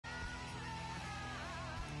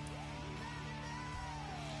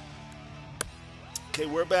Okay,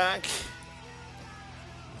 we're back.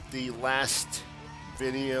 The last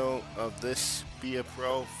video of this Be a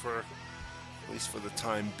Pro, for at least for the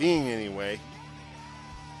time being anyway.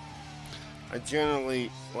 I generally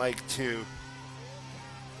like to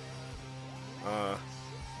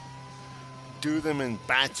do them in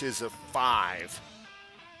batches of 5.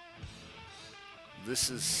 This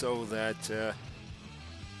is so that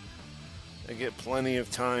I get plenty of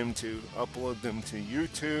time to upload them to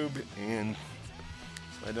YouTube and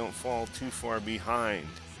I don't fall too far behind.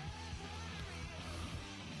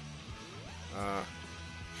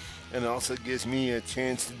 And also gives me a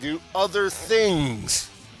chance to do other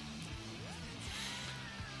things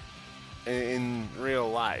in real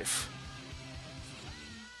life.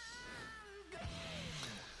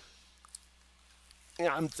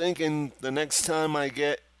 Yeah, I'm thinking the next time I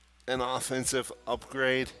get an offensive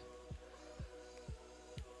upgrade,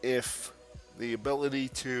 if the ability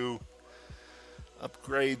to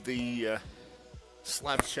upgrade the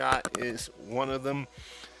slap shot is one of them,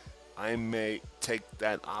 I may take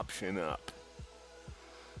that option up.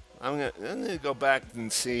 I'm gonna go back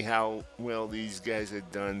and see how well these guys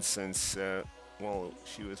have done since well,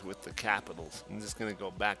 she was with the Capitals. I'm just gonna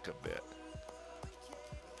go back a bit.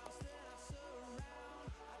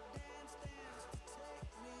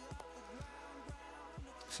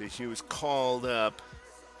 See, she was called up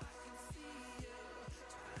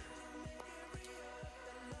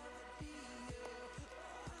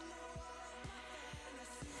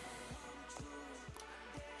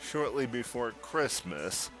shortly before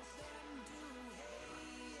Christmas.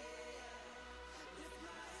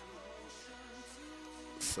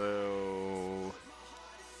 So,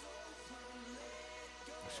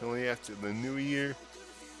 shortly after the new year.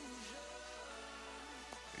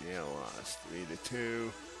 Yeah, lost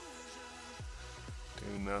 3-2.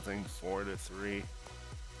 2-0, 4-3.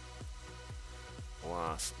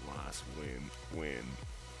 Lost, win.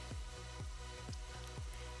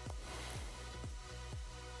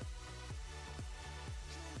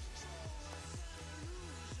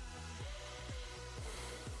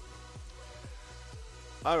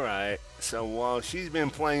 Alright, so while she's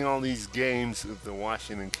been playing all these games with the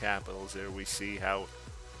Washington Capitals, there we see how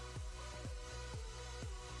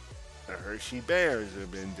the Hershey Bears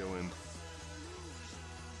have been doing.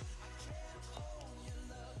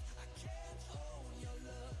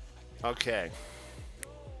 Okay.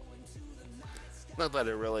 Not that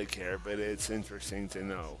I really care, but it's interesting to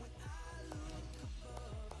know.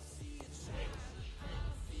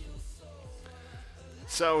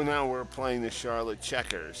 So now we're playing the Charlotte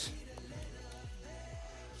Checkers.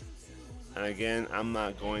 And again, I'm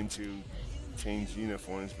not going to change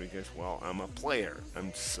uniforms because, well, I'm a player.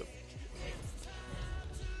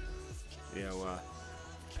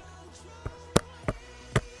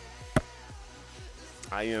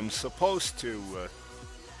 I am supposed to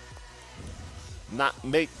not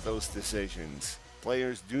make those decisions.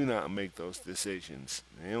 Players do not make those decisions.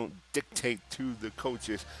 They don't dictate to the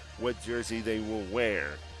coaches what jersey they will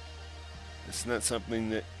wear. It's not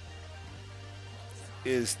something that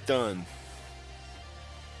is done.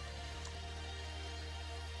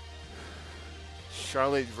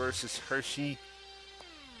 Charlotte versus Hershey.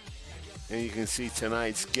 And you can see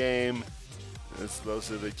tonight's game.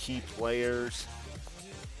 Those are the key players.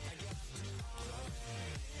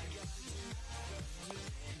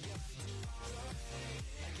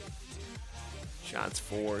 Shots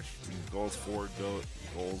for, goals for,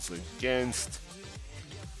 goals against.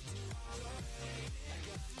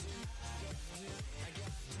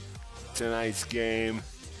 Tonight's game.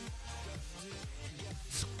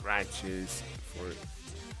 Scratches for,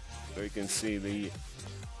 so you can see the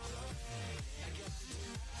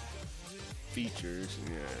features.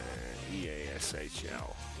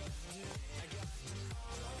 AHL.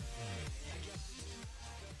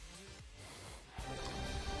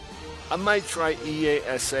 I might try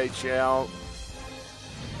AHL,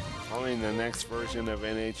 probably in the next version of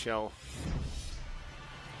NHL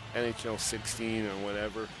 16 or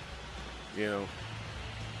whatever, you know,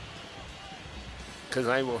 because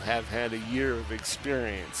I will have had a year of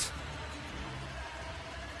experience.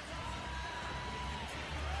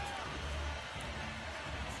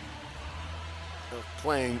 Of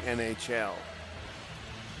playing NHL.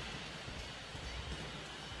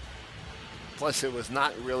 Plus, it was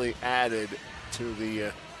not really added to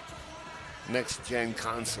the next-gen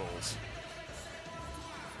consoles.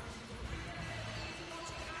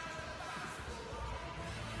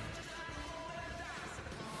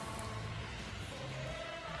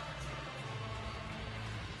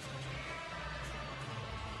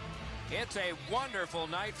 It's a wonderful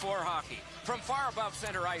night for hockey. From far above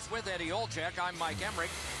center ice with Eddie Olczyk, I'm Mike Emmerich.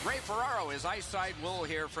 Ray Ferraro is ice side. We'll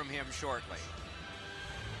hear from him shortly.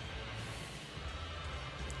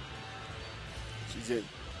 She's at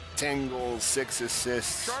 10 goals, 6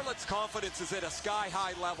 assists. Charlotte's confidence is at a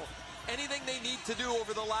sky-high level. Anything they need to do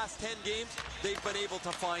over the last 10 games, they've been able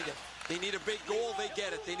to find it. They need a big goal, they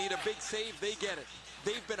get it. They need a big save, they get it.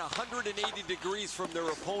 They've been 180 degrees from their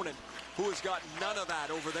opponent, who has gotten none of that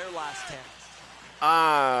over their last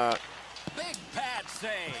 10. Big pad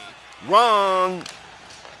save. Wrong.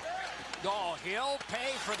 Oh, he'll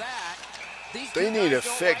pay for that. They need to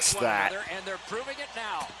fix that. And they're proving it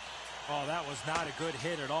now. Oh, that was not a good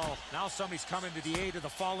hit at all. Now somebody's coming to the aid of the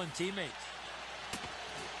fallen teammate.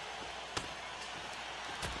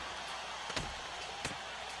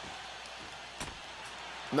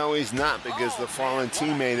 No, he's not, because the fallen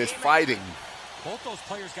teammate is fighting. Both those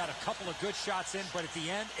players got a couple of good shots in, but at the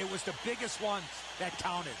end, it was the biggest one that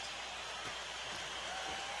counted.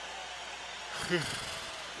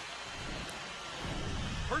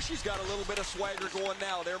 Hershey's got a little bit of swagger going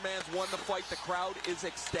now. Their man's won the fight. The crowd is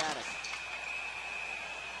ecstatic.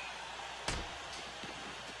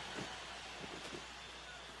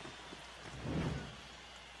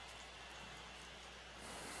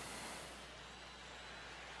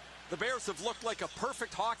 The Bears have looked like a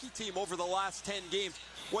perfect hockey team over the last 10 games.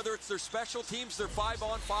 Whether it's their special teams, their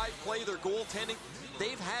 5-on-5 play, their goaltending,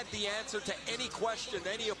 they've had the answer to any question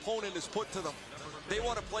any opponent has put to them. They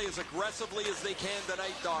want to play as aggressively as they can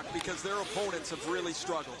tonight, Doc, because their opponents have really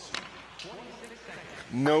struggled.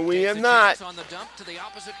 No, we have not. On the dump to the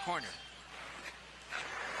opposite corner.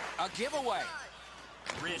 A giveaway.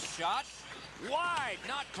 Wrist shot. Wide.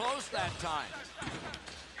 Not close that time.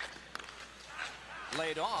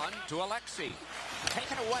 Laid on to Alexi.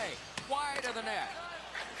 Taken away. Wide of the net.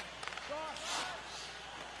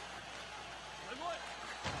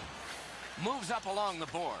 Moves up along the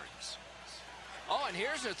boards. Oh, and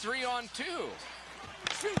here's a 3-on-2.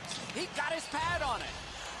 Shoots. He got his pad on it.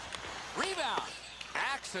 Rebound.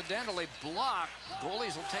 Accidentally blocked.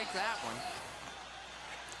 Goalies will take that one.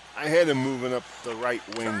 I had him moving up the right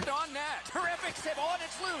wing. Turned on net. Terrific save. Oh, and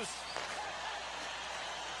it's loose.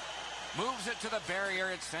 Moves it to the barrier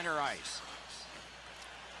at center ice.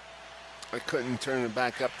 I couldn't turn it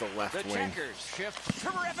back up the left The wing. Checkers shift.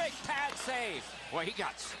 Terrific pad save. Well, he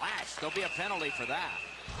got slashed. There'll be a penalty for that.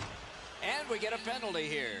 And we get a penalty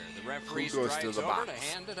here. The referee strides over to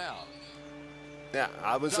hand it out. Yeah,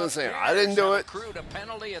 I was going to say, I didn't do it. Accrued a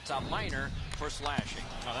penalty. It's a minor for slashing.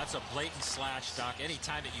 Oh, that's a blatant slash, Doc.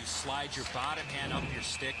 Anytime that you slide your bottom hand up your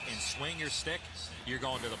stick and swing your stick, you're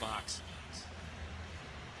going to the box.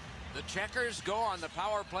 The Checkers go on the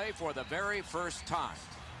power play for the very first time.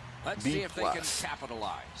 Let's see if they can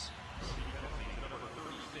capitalize.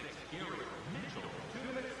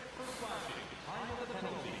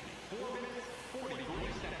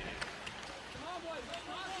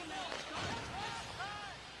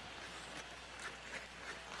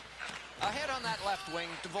 Ahead on that left wing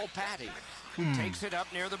to Volpatti. Takes it up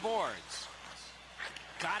near the boards.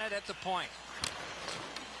 Got it at the point.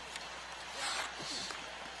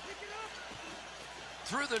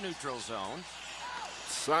 Through the neutral zone.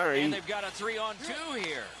 Sorry. And they've got a 3-on-2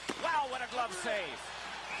 here. Wow, what a glove save.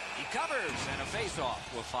 He covers, and a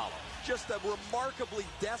face-off will follow. Just a remarkably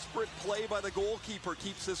desperate play by the goalkeeper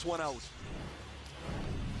keeps this one out.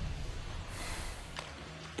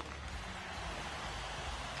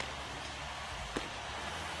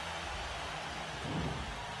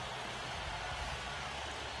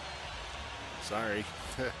 Sorry.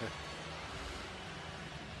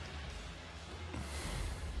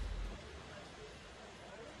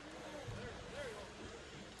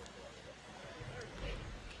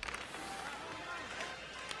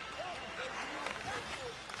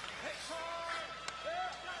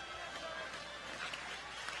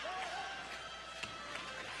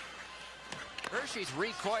 Hershey's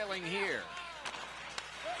recoiling here.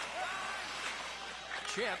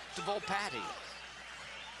 Chip to Volpatti.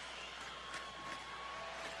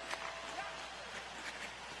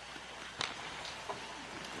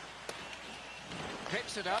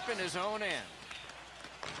 Picks it up in his own end.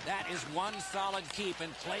 That is one solid keep,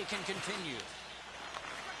 and play can continue.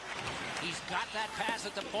 He's got that pass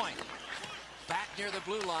at the point. Back near the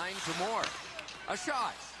blue line to Moore. A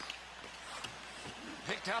shot.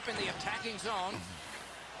 Picked up in the attacking zone.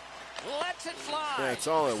 Lets it fly. That's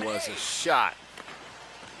all it was, a shot.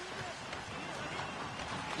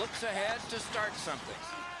 Looks ahead to start something.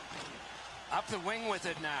 Up the wing with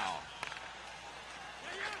it now.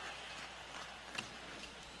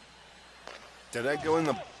 Did I go in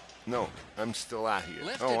the No, I'm still out here.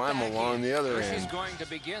 Lift Oh, it I'm back along in. the other Hershey's end. going to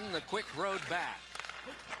begin the quick road back.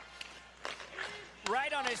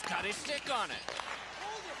 Right on his cut, his stick on it.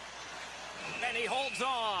 And he holds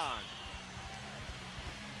on.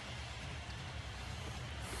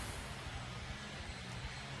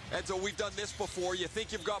 And so we've done this before. You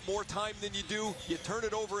think you've got more time than you do. You turn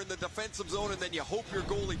it over in the defensive zone, and then you hope your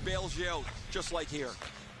goalie bails you out, just like here.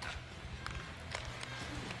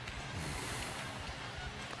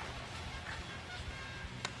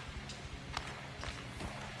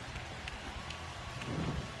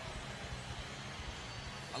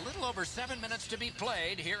 A little over 7 minutes to be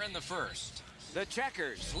played here in the first. The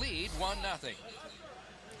Checkers lead 1-0.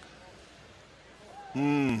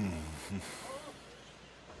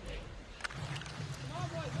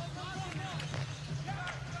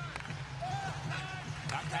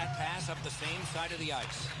 Got that pass up the same side of the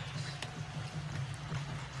ice.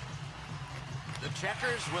 The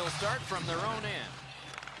Checkers will start from their own end.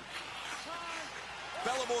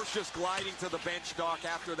 Bellamore's just gliding to the bench, Doc,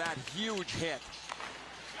 after that huge hit.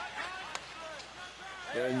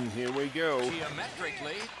 And here we go.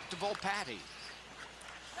 Geometrically to Volpatti.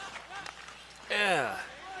 Yeah.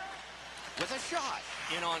 With a shot.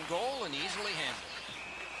 In on goal and easily handled.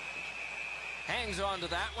 Hangs on to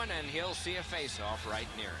that one, and he'll see a face-off right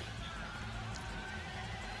near it.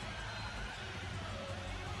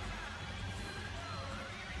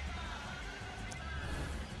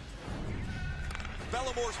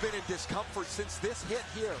 Bellamore's been in discomfort since this hit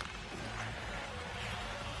here.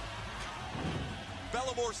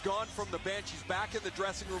 Bellamore's gone from the bench. He's back in the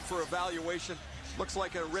dressing room for evaluation. Looks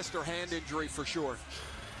like a wrist or hand injury for sure.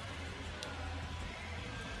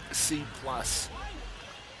 C+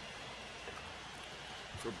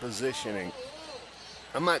 for positioning.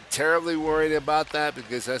 I'm not terribly worried about that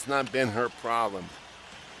because that's not been her problem.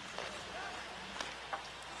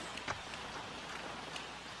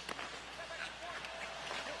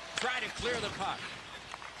 Try to clear the puck.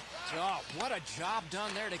 Oh, what a job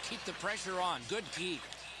done there to keep the pressure on. Good keep.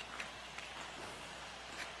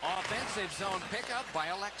 Offensive zone pickup by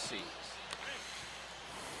Alexi.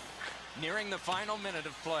 Nearing the final minute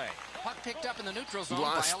of play. Puck picked up in the neutral zone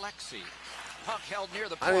by Alexi. Puck held near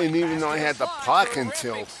the point. I didn't even know I had the puck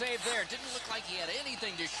until. Terrific save there. Didn't look like he had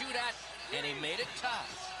anything to shoot at, and he made it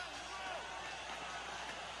tough.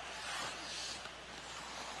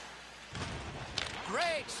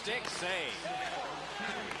 Great stick save.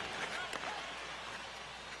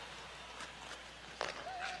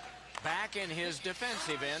 Back in his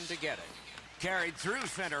defensive end to get it. Carried through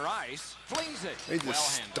center ice. Flings it. They just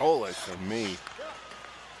Well-handled. stole it from me.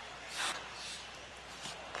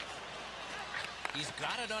 He's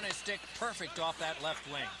got it on his stick perfect off that left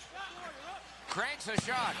wing. Cranks a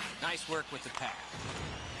shot. Nice work with the pass.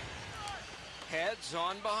 Heads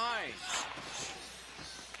on behind.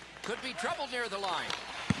 Could be trouble near the line.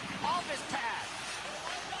 Off his pad.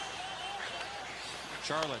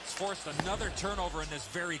 Charlotte's forced another turnover in this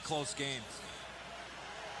very close game.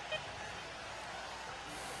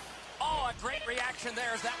 Oh, a great reaction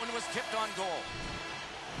there as that one was tipped on goal.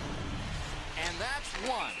 And that's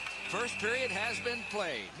one. First period has been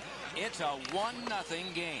played. It's a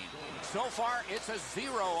 1-0 game. So far, it's a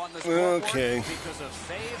 0 on the scoreboard because of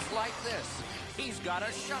saves like this. He's got a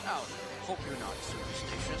shutout. Hope you're not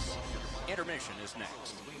superstitious. Intermission is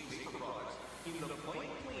next.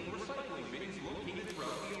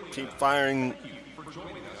 Keep firing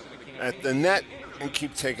at the net and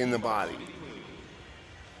keep taking the body.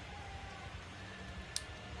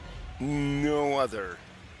 No other.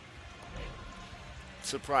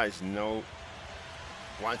 Surprise, no.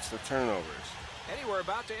 Watch the turnovers. Eddie, we're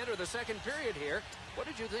about to enter the second period here. What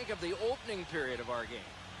did you think of the opening period of our game?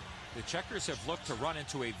 The Checkers have looked to run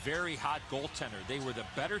into a very hot goaltender. They were the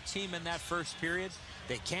better team in that first period.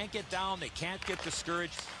 They can't get down. They can't get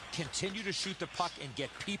discouraged. Continue to shoot the puck and get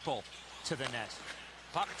people to the net.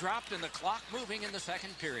 Puck dropped and the clock moving in the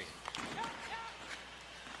second period.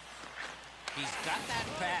 He's got that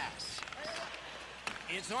pass.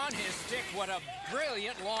 It's on his stick. What a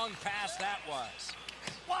brilliant long pass that was.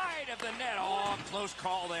 Wide of the net. Oh, close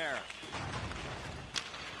call there.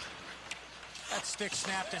 That stick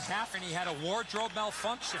snapped in half and he had a wardrobe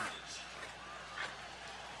malfunction.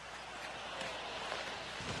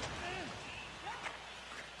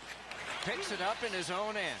 Picks it up in his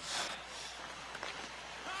own end.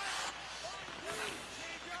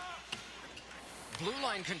 Blue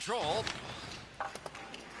line control.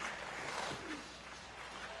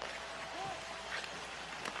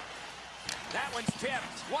 That one's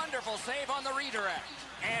tipped. Wonderful save on the redirect.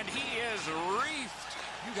 And he is reefed.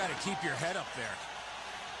 You got to keep your head up there.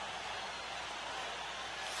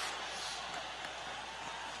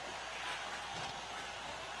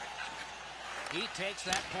 He takes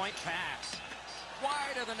that point pass.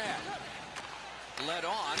 Wide of the net. Led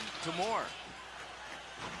on to Moore.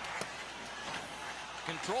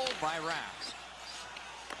 Controlled by Raps.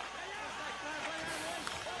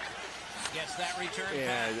 Gets that return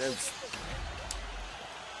pass. That's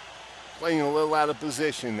playing a little out of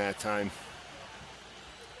position that time.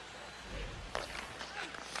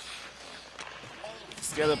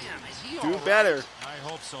 He's got to do better. I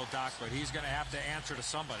hope so, Doc, but he's going to have to answer to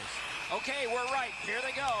somebody. Okay, we're right. Here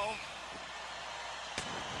they go.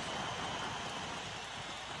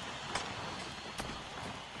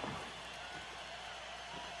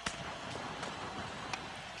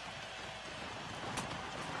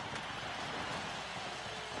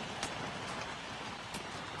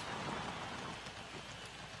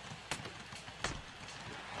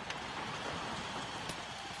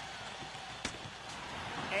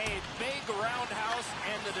 A big roundhouse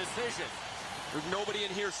and the decision. There's nobody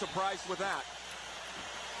in here surprised with that.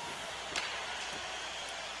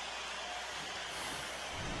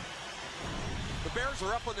 The Bears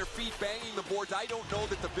are up on their feet, banging the boards. I don't know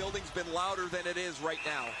that the building's been louder than it is right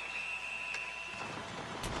now.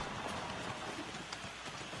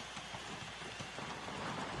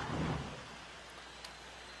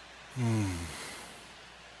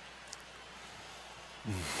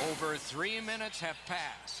 Over 3 minutes have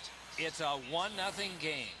passed. It's a 1-0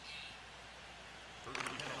 game.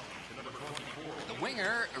 The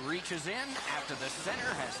winger reaches in after the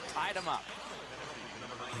center has tied him up.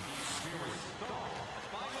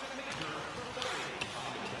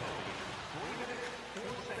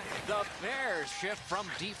 The Bears shift from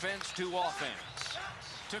defense to offense.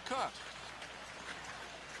 To Cook.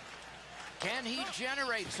 Can he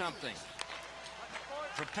generate something?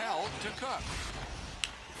 Propelled to Cook.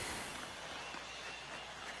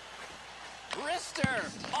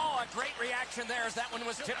 Wrister. Oh, a great reaction there as that one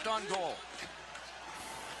was tipped on goal.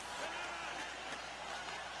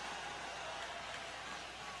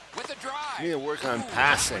 With a drive. You need to work on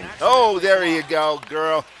passing. Oh, there you go,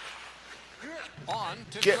 girl. On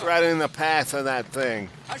to Get Cook. right in the path of that thing.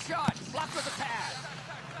 A shot. Blocked with a pad.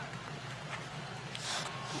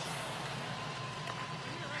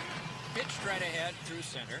 Pitched right ahead through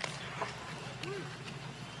center.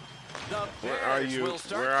 The Where are Bears you? will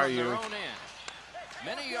start Where are from their you? own end.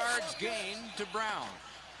 Many yards gained to Brown.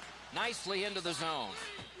 Nicely into the zone.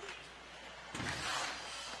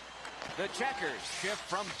 The Checkers shift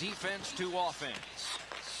from defense to offense.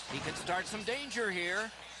 He can start some danger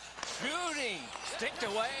here. Shooting. Sticked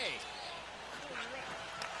away.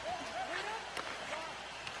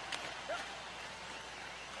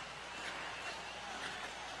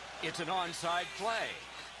 It's an onside play.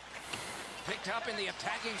 Picked up in the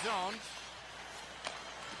attacking zone.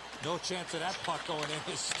 No chance of that puck going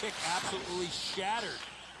in. His stick absolutely shattered.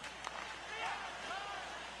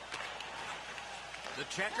 The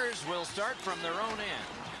Checkers will start from their own end.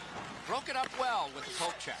 Broke it up well with the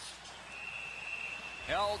poke check.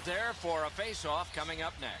 Held there for a face-off coming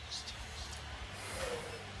up next.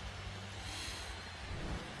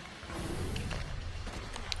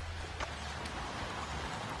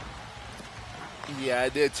 Yeah, I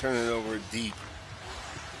did turn it over deep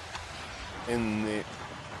in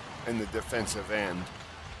the defensive end.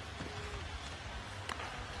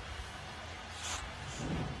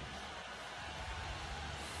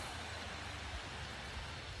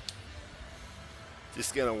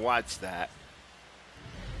 Just gonna watch that.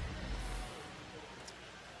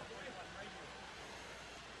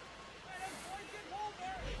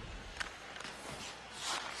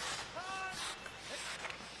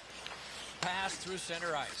 Pass through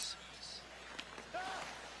center ice.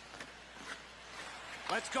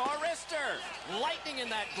 Let's go, Wrister. Lightning in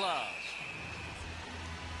that glove.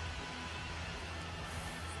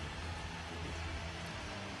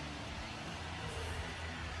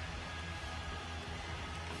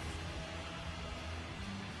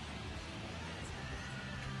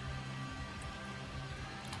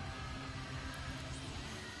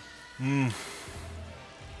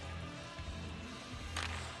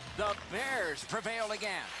 The Bears prevail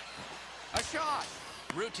again. A shot.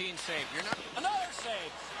 Routine save. You're not. Another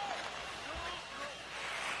save.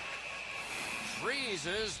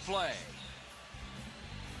 Freezes play.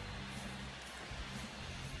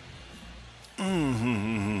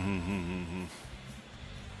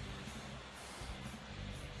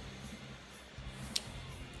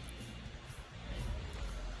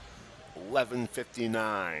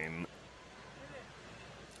 $11:59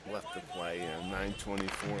 left to play, and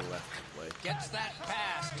 9:24 left to play. Gets that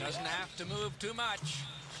pass. Doesn't have to move too much.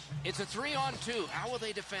 It's a 3-on-2. How will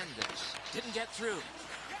they defend this? Didn't get through.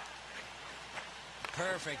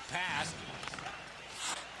 Perfect pass.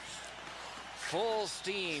 Full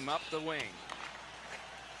steam up the wing.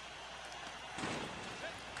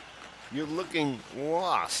 You're looking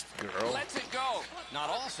lost, girl. Lets it go. Not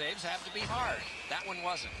all saves have to be hard. That one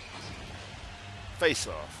wasn't. Face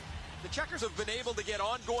off. The Checkers have been able to get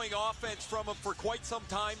ongoing offense from him for quite some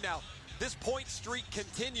time now. This point streak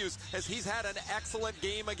continues as he's had an excellent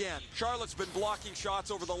game again. Charlotte's been blocking shots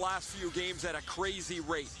over the last few games at a crazy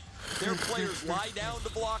rate. Their players lie down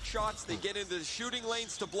to block shots. They get into the shooting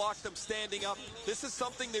lanes to block them standing up. This is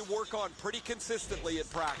something they work on pretty consistently at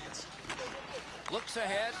practice. Looks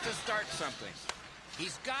ahead to start something.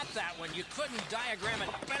 He's got that one. You couldn't diagram it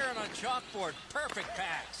better on a chalkboard. Perfect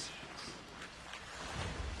pass.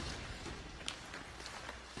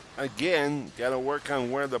 Again, got to work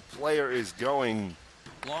on where the player is going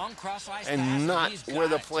Long cross-ice pass, and not he's where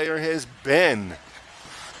the got it. player has been.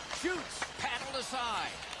 Shoots, paddled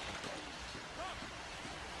aside.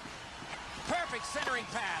 Perfect centering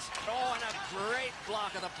pass. Oh, and a great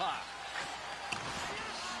block of the puck.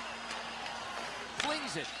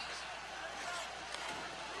 Flings it.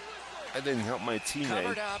 I didn't help my teammate.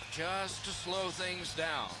 Covered up just to slow things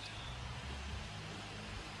down.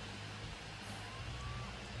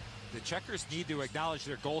 The Checkers need to acknowledge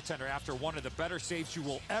their goaltender after one of the better saves you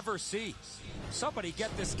will ever see. Somebody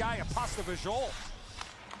get this guy a pasta visual.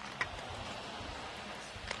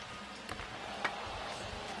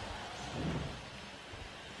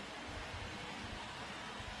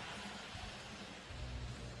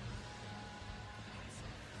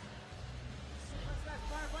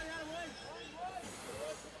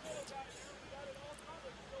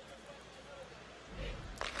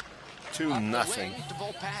 Two Up the nothing. wing to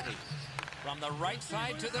Volpatti. From the right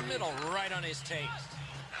side to the middle, right on his taste.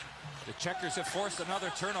 The Checkers have forced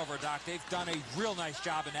another turnover, Doc. They've done a real nice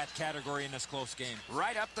job in that category in this close game.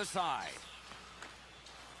 Right up the side.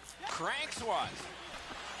 Cranks one.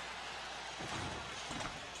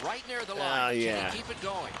 Right near the line. Oh, yeah. Can he keep it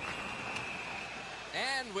going?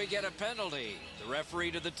 And we get a penalty. The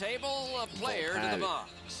referee to the table, a player to the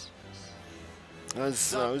box. I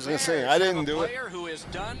was going to Bears say, I didn't have a do it. player who is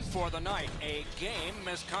done for the night. A game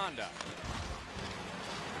misconduct.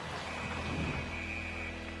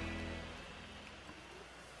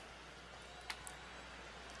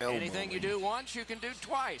 Elbow. Anything you do once, you can do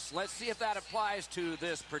twice. Let's see if that applies to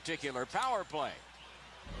this particular power play.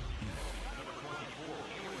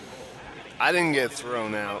 I didn't get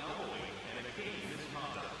thrown out.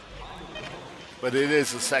 But it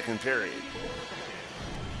is the second period.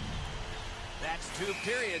 That's 2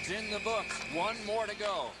 periods in the book. 1 more to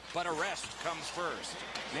go. But a rest comes first.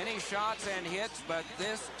 Many shots and hits, but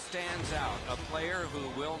this stands out. A player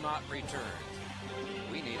who will not return.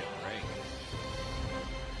 We need a break.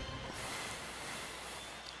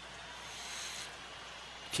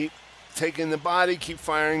 Keep taking the body, keep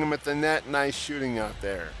firing them at the net. Nice shooting out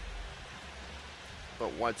there.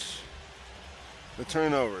 But watch the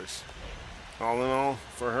turnovers. All in all,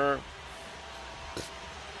 for her,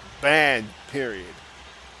 bad period.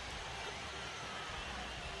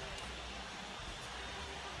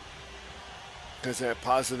 Because that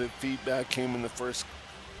positive feedback came in the first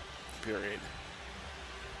period.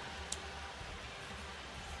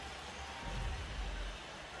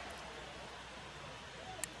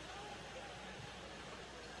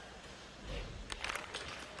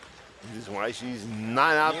 This is why she's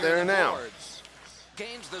not out Near there the now. boards.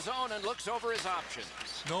 Gains the zone and looks over his options.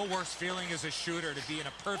 No worse feeling as a shooter to be in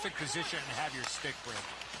a perfect position and have your stick break.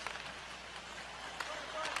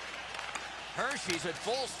 Hershey's at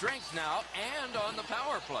full strength now and on the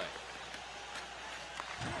power play.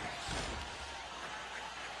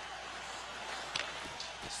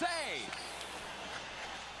 Save.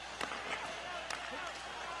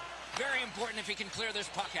 Very important if he can clear this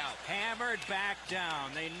puck out. Hammered back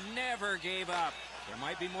down. They never gave up. There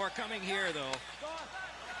might be more coming here, though.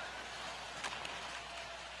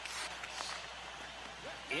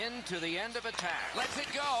 Into the end of attack. Lets it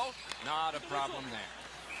go. Not a problem there.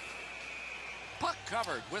 Puck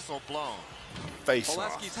covered. Whistle blown. Face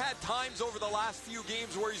Oleski's off. had times over the last few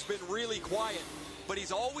games where he's been really quiet, but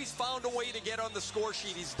he's always found a way to get on the score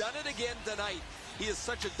sheet. He's done it again tonight. He is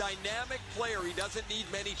such a dynamic player. He doesn't need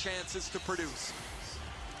many chances to produce.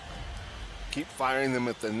 Keep firing them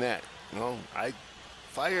at the net. No, I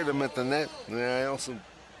fired them at the net, and I also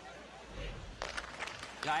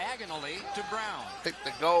Diagonally to Brown. picked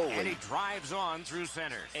the goal. And he drives on through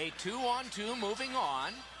center. A 2-on-2 moving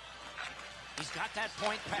on. He's got that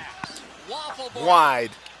point pass. Waffle ball.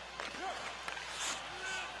 Wide.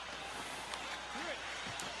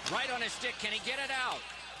 Right on his stick. Can he get it out?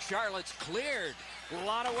 Charlotte's cleared. A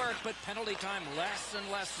lot of work, but penalty time less and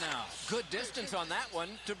less now. Good distance on that one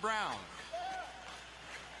to Brown.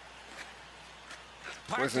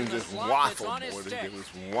 Parks in wasn't the just slot, waffle it's on his boarded, stick. it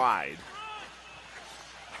was wide.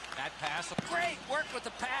 That pass, great work with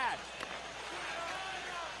the pad.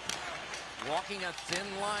 Walking a thin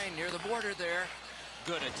line near the border there.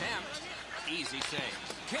 Good attempt. Easy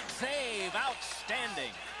save. Kick save.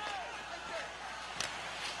 Outstanding.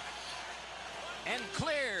 And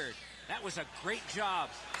cleared. That was a great job.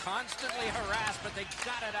 Constantly harassed, but they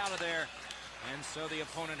got it out of there. And so the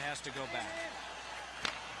opponent has to go back.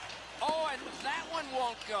 Oh, and that one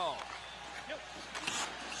won't go.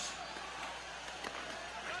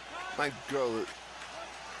 My girl.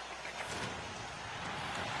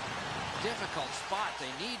 Difficult spot.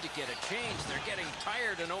 They need to get a change. They're getting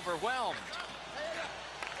tired and overwhelmed.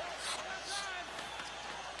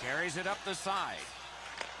 Carries it up the side.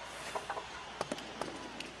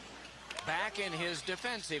 Back in his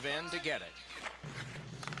defensive end to get it.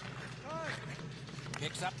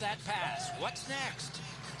 Picks up that pass. What's next?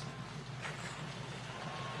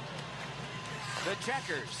 The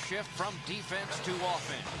Checkers shift from defense to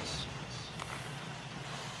offense.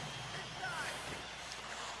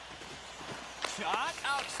 Shot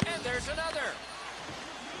out, and there's another.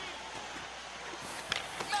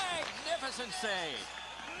 Magnificent save.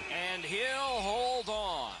 And he'll hold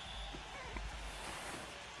on.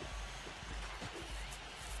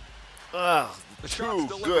 Oh, two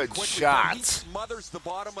good shots. He smothers the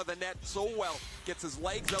bottom of the net so well. Gets his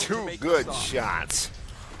legs out to Two make good the stop. shots.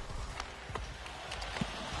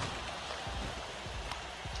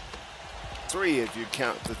 Three if you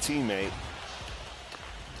count the teammate.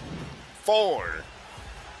 Four.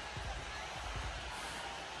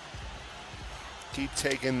 Keep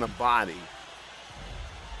taking the body.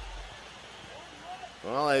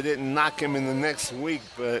 Well, I didn't knock him in the next week,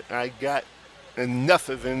 but I got enough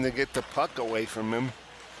of him to get the puck away from him.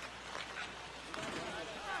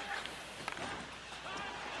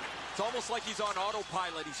 It's almost like he's on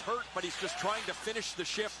autopilot. He's hurt, but he's just trying to finish the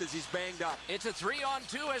shift as he's banged up. It's a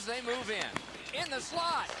 3-on-2 as they move in. In the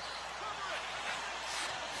slot.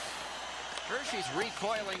 Hershey's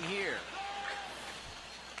recoiling here.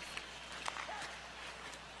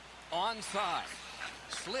 Onside.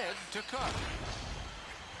 Slid to Cook.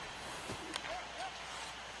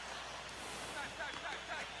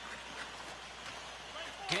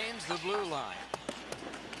 Gains the blue line.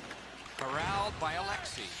 Corralled by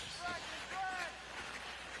Alexei.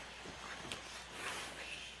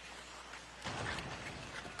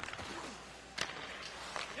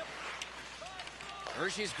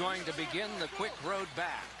 Hershey's going to begin the quick road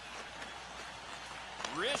back.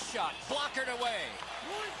 Wrist shot, blockered away.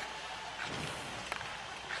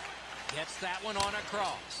 Gets that one on a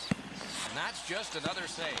cross. And that's just another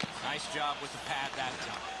save. Nice job with the pad that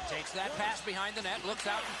time. Takes that pass behind the net, looks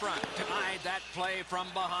out in front. Denied that play from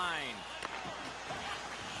behind.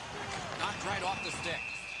 Knocked right off the stick.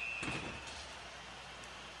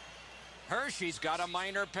 Hershey's got a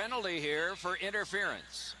minor penalty here for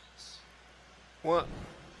interference. What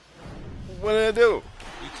did I do?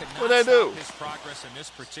 You cannot What did I do? stop his progress in this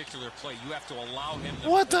particular play. You have to allow him the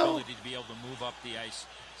What the- ability to be able to move up the ice.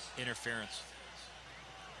 Interference.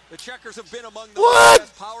 The Checkers have been among the What?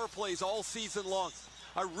 best power plays all season long.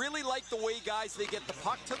 I really like the way, guys, they get the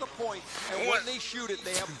puck to the point, and when they shoot it,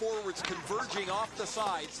 they have forwards converging off the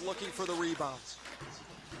sides looking for the rebounds.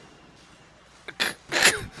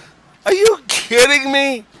 Are you kidding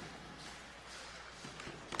me?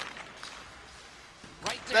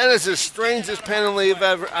 Right there. That is the strangest penalty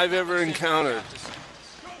I've ever encountered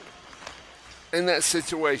in that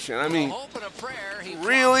situation. I mean, Hope and a prayer, he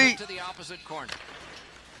really? drops it to the opposite corner.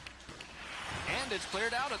 And it's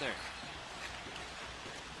cleared out of there.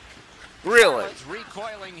 really? It's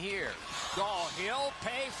recoiling here. Oh, he'll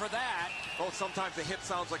pay for that. Oh, sometimes the hit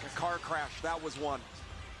sounds like a car crash. That was one.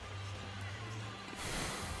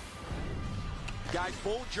 Guys,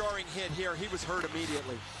 bone-jarring hit here. He was hurt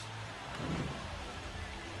immediately.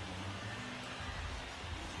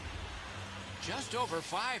 Just over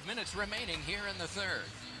 5 minutes remaining here in the third.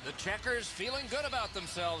 The Checkers feeling good about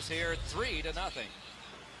themselves here, 3-0.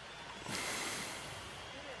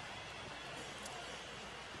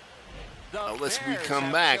 Unless we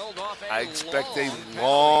come back, I expect a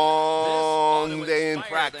long day in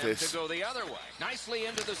practice. To go the other way. Nicely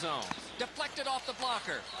into the zone. Deflected off the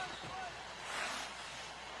blocker.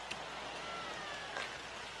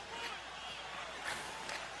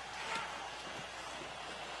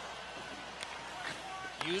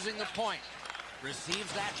 Using the point.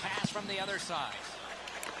 Receives that pass from the other side.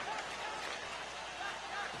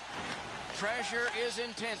 Pressure is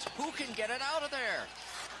intense. Who can get it out of there?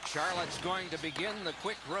 Charlotte's going to begin the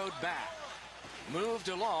quick road back. Moved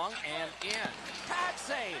along and in. Pad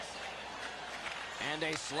save. And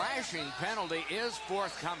a slashing penalty is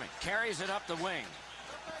forthcoming. Carries it up the wing.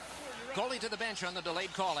 Goalie to the bench on the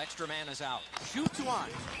delayed call. Extra man is out. Shoots one.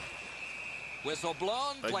 Whistle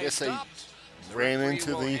blown. Play stopped. Ran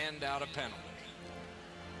into the hand out a penalty.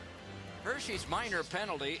 Hershey's minor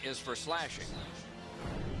penalty is for slashing.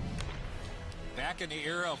 Back in the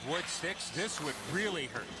era of wood sticks, this would really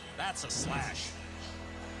hurt. That's a slash.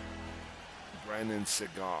 Brandon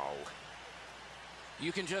Segal.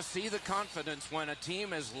 You can just see the confidence when a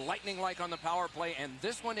team is lightning-like on the power play, and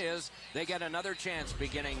this one is. They get another chance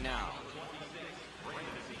beginning now.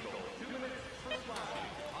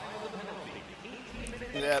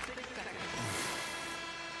 Yep.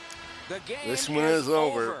 The game This one is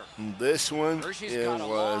over. This one, Hershey's it got a was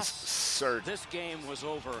loss. certain. This game was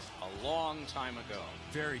over a long time ago.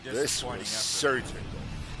 Very This disappointing was effort. certain.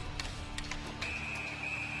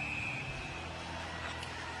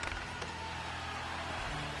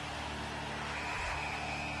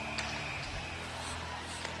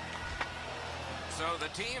 So the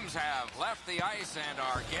teams have left the ice and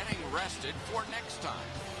are getting rested for next time.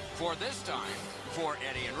 For this time, for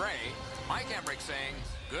Eddie and Ray, Mike Emmerich saying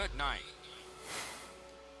good night.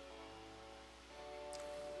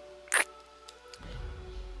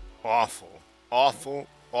 Awful. Awful.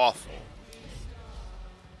 Awful.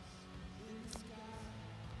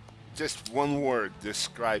 Just one word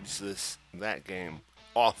describes that game.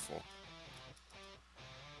 Awful.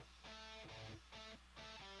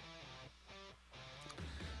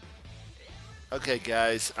 Okay,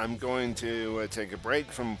 guys, I'm going to take a break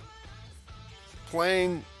from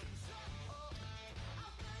playing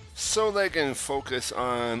so they can focus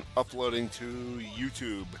on uploading to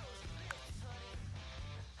YouTube.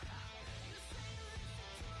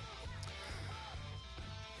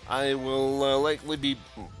 I will likely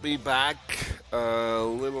be back a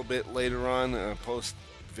little bit later on, post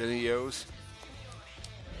videos.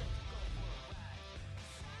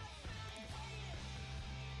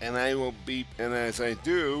 And as I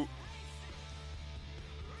do,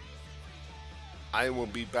 I will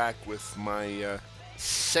be back with my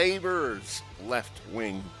Sabres left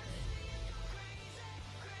wing.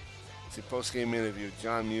 See, post-game interview,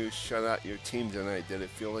 John Muse, shut out your team tonight. Did it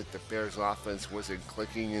feel like the Bears offense wasn't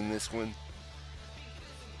clicking in this one?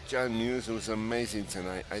 John Muse, was amazing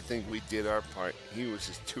tonight. I think we did our part. He was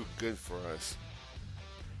just too good for us.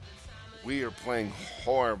 We are playing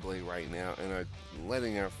horribly right now and are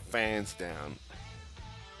letting our fans down.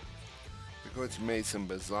 The coach made some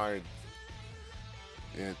bizarre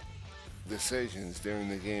decisions during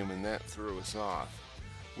the game, and that threw us off.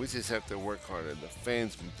 We just have to work harder. The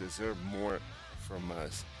fans deserve more from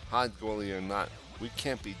us. Hot goalie or not, we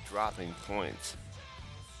can't be dropping points.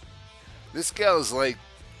 This gal is like,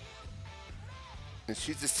 and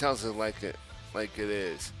she just tells it like it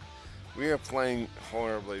is. We are playing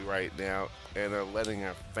horribly right now and are letting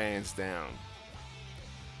our fans down.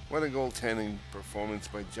 What a goaltending performance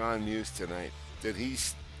by John Muse tonight. Did he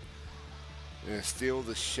steal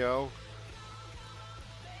the show?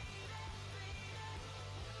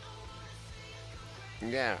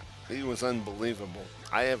 Yeah, he was unbelievable.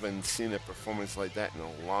 I haven't seen a performance like that in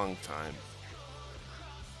a long time.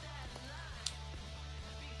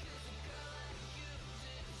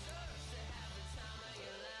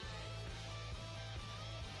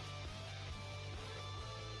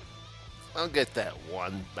 I'll get that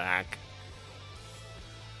one back.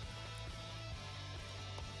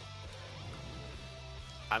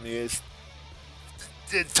 I mean,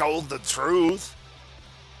 it told the truth.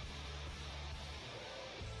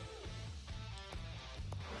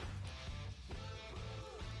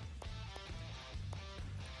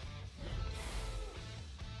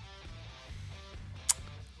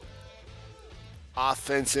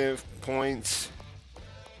 Offensive points.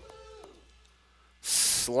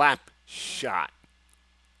 Slap shot.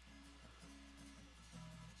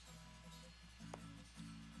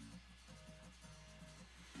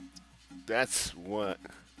 That's what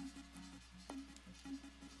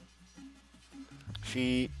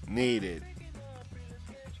she needed.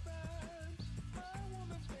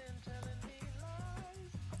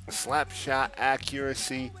 Slap shot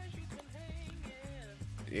accuracy.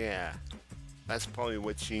 Yeah, that's probably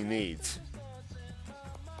what she needs.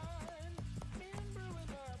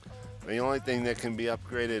 The only thing that can be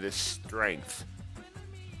upgraded is strength.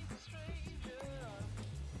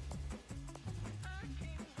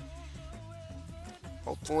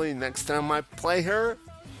 Hopefully next time I play her,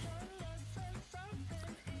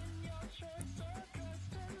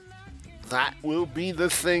 that will be the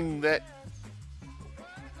thing that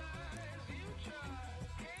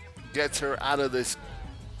gets her out of this,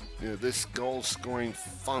 this goal-scoring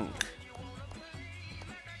funk.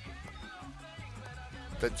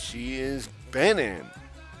 that she has been in.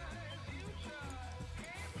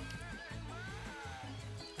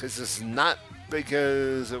 Because it's not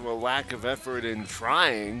because of a lack of effort in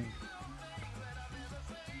trying.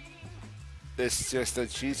 It's just that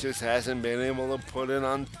she just hasn't been able to put it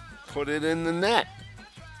in the net.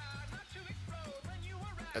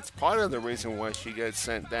 That's part of the reason why she gets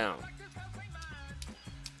sent down.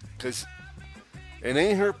 Because it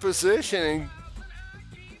ain't her positioning.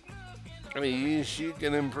 I mean, she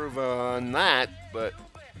can improve on that, but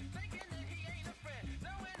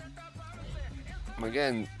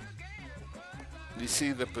again, you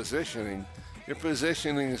see the positioning. Your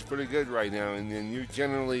positioning is pretty good right now, and you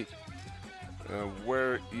generally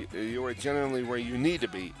you are generally where you need to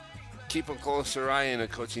be. Keep a closer eye and a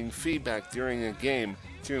coaching feedback during a game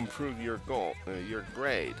to improve your your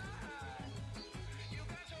grade.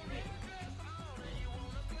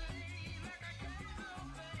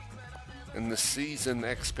 And the season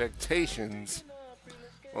expectations,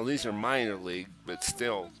 well, these are minor league, but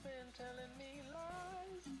still.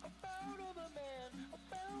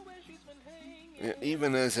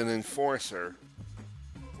 Even as an enforcer,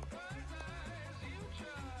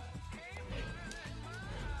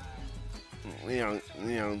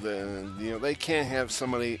 they can't have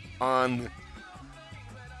somebody on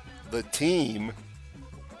the team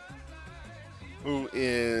who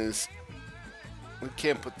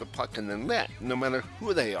can't put the puck in the net, no matter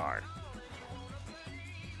who they are.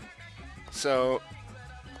 So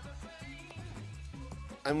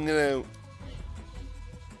I'm gonna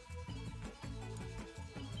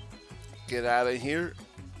get out of here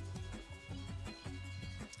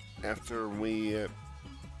after we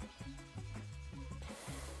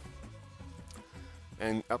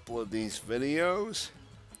and upload these videos,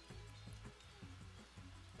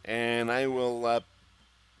 and I will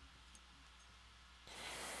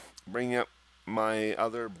bring up my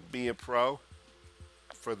other Be a Pro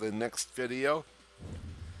for the next video.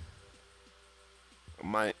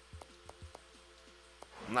 Not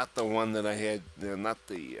the one that I had, not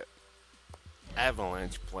the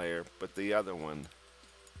Avalanche player, but the other one.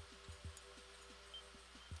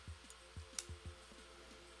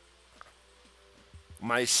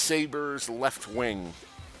 My Sabres left wing.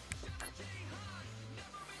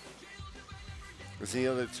 Because the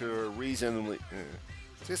other two are reasonably,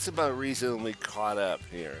 just about reasonably caught up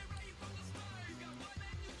here.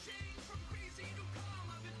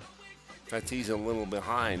 In fact, he's a little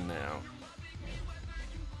behind now.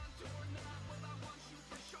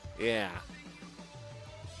 Yeah.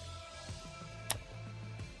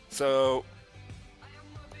 So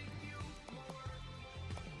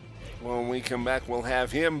when we come back, we'll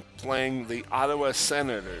have him playing the Ottawa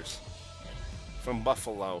Senators from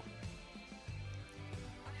Buffalo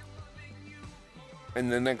in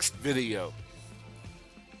the next video.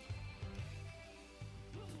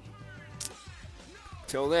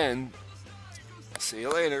 Till then, see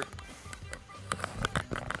you later.